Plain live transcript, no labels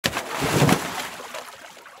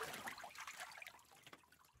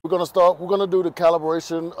we're gonna do the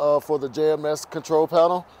calibration for the JMS control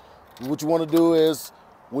panel. What you wanna do is,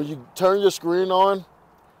 when you turn your screen on,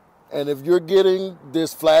 and if you're getting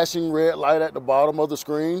this flashing red light at the bottom of the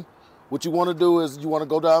screen, what you wanna do is you wanna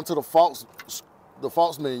go down to the faults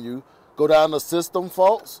menu, go down to system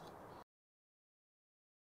faults,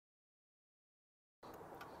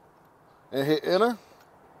 and hit enter.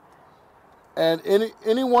 And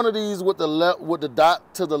any one of these with the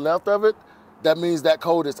dot to the left of it, that means that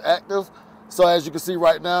code is active. So as you can see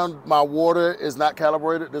right now, my water is not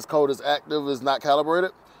calibrated. This code is active, is not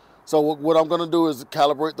calibrated. So what I'm gonna do is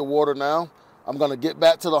calibrate the water now. I'm gonna get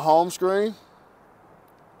back to the home screen.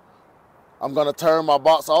 I'm gonna turn my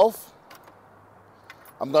box off.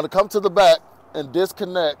 I'm gonna come to the back and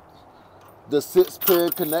disconnect the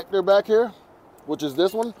 6-pin connector back here, which is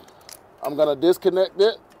this one. I'm gonna disconnect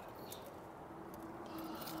it.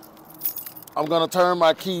 I'm gonna turn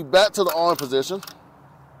my key back to the on position.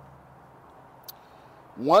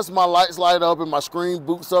 Once my lights light up and my screen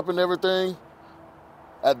boots up and everything,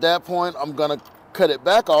 at that point, I'm gonna cut it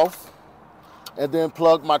back off and then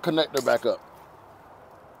plug my connector back up.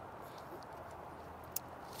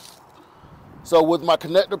 So with my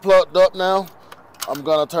connector plugged up now, I'm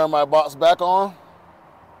gonna turn my box back on.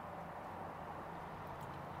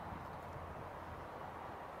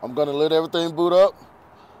 I'm gonna let everything boot up,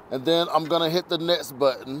 and then I'm gonna hit the next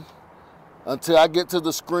button until I get to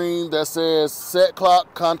the screen that says set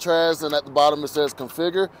clock, contrast, and at the bottom it says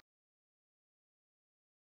configure.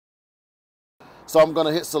 So I'm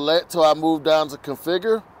gonna hit select till I move down to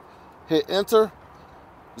configure, hit enter.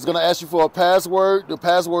 It's gonna ask you for a password. The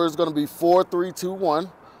password is gonna be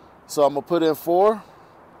 4321. So I'm gonna put in 4,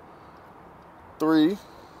 3,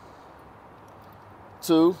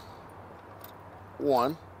 2,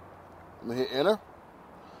 1. I'm gonna hit enter.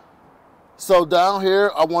 So down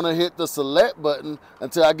here, I wanna hit the select button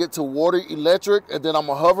until I get to water electric, and then I'm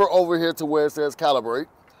gonna hover over here to where it says calibrate.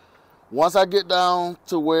 Once I get down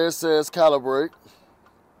to where it says calibrate,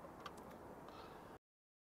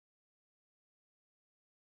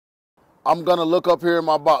 I'm gonna look up here in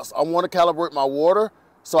my box. I wanna calibrate my water.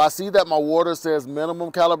 So I see that my water says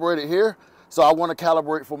minimum calibrated here. So I wanna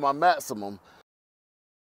calibrate for my maximum.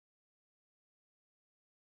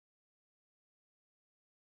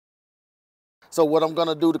 So what I'm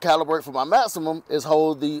gonna do to calibrate for my maximum is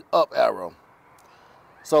hold the up arrow.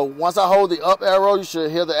 So once I hold the up arrow, you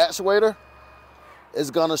should hear the actuator.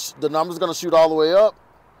 The number's gonna shoot all the way up,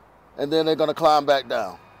 and then they're gonna climb back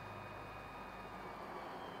down.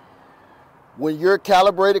 When you're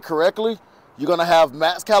calibrated correctly, you're gonna have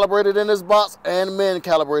max calibrated in this box and min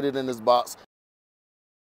calibrated in this box.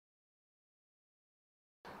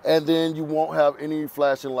 And then you won't have any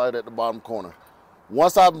flashing light at the bottom corner.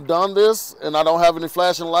 Once I've done this and I don't have any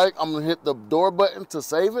flashing light, I'm gonna hit the door button to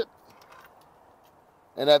save it.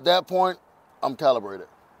 And at that point, I'm calibrated.